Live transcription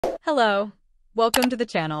Hello, welcome to the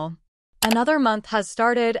channel. Another month has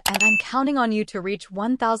started and I'm counting on you to reach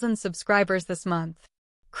 1,000 subscribers this month.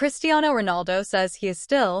 Cristiano Ronaldo says he is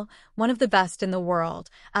still one of the best in the world,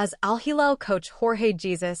 as Al Hilal coach Jorge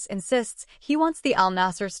Jesus insists he wants the Al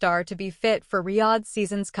Nassr star to be fit for Riyadh's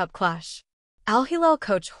season's cup clash. Al Hilal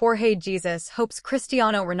coach Jorge Jesus hopes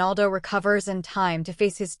Cristiano Ronaldo recovers in time to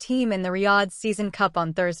face his team in the Riyadh Season Cup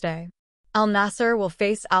on Thursday. Al Nassr will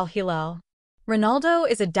face Al Hilal. Ronaldo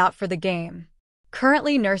is a doubt for the game,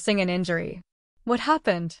 currently nursing an injury. What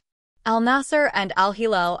happened? Al Nassr and Al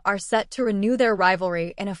Hilal are set to renew their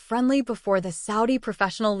rivalry in a friendly before the Saudi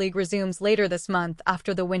Professional League resumes later this month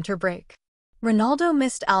after the winter break. Ronaldo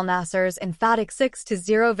missed Al Nassr's emphatic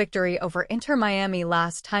 6-0 victory over Inter Miami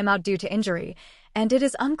last time out due to injury, and it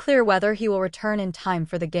is unclear whether he will return in time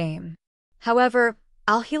for the game. However,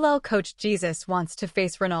 Al Hilal coach Jesus wants to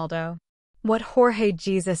face Ronaldo. What Jorge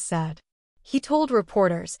Jesus said. He told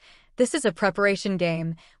reporters, "This is a preparation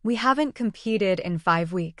game. We haven't competed in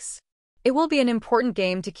 5 weeks. It will be an important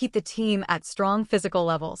game to keep the team at strong physical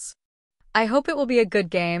levels. I hope it will be a good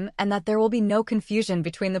game and that there will be no confusion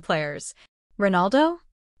between the players." Ronaldo?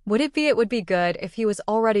 It would be good if he was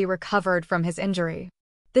already recovered from his injury.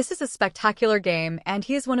 This is a spectacular game and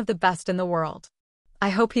he is one of the best in the world. I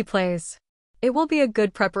hope he plays. It will be a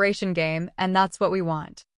good preparation game and that's what we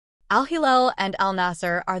want. Al Hilal and Al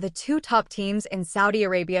Nassr are the two top teams in Saudi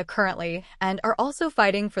Arabia currently and are also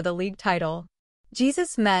fighting for the league title.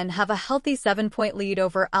 Jesus' men have a healthy 7-point lead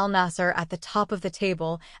over Al Nassr at the top of the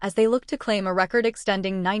table as they look to claim a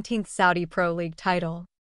record-extending 19th Saudi Pro League title.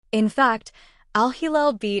 In fact, Al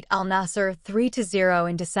Hilal beat Al Nassr 3-0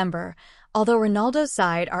 in December, although Ronaldo's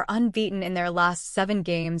side are unbeaten in their last 7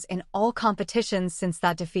 games in all competitions since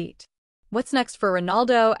that defeat. What's next for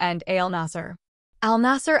Ronaldo and Al Nassr? Al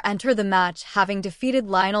Nassr enter the match having defeated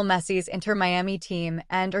Lionel Messi's Inter Miami team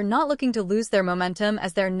and are not looking to lose their momentum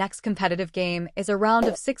as their next competitive game is a round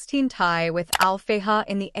of 16 tie with Al Fayha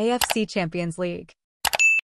in the AFC Champions League.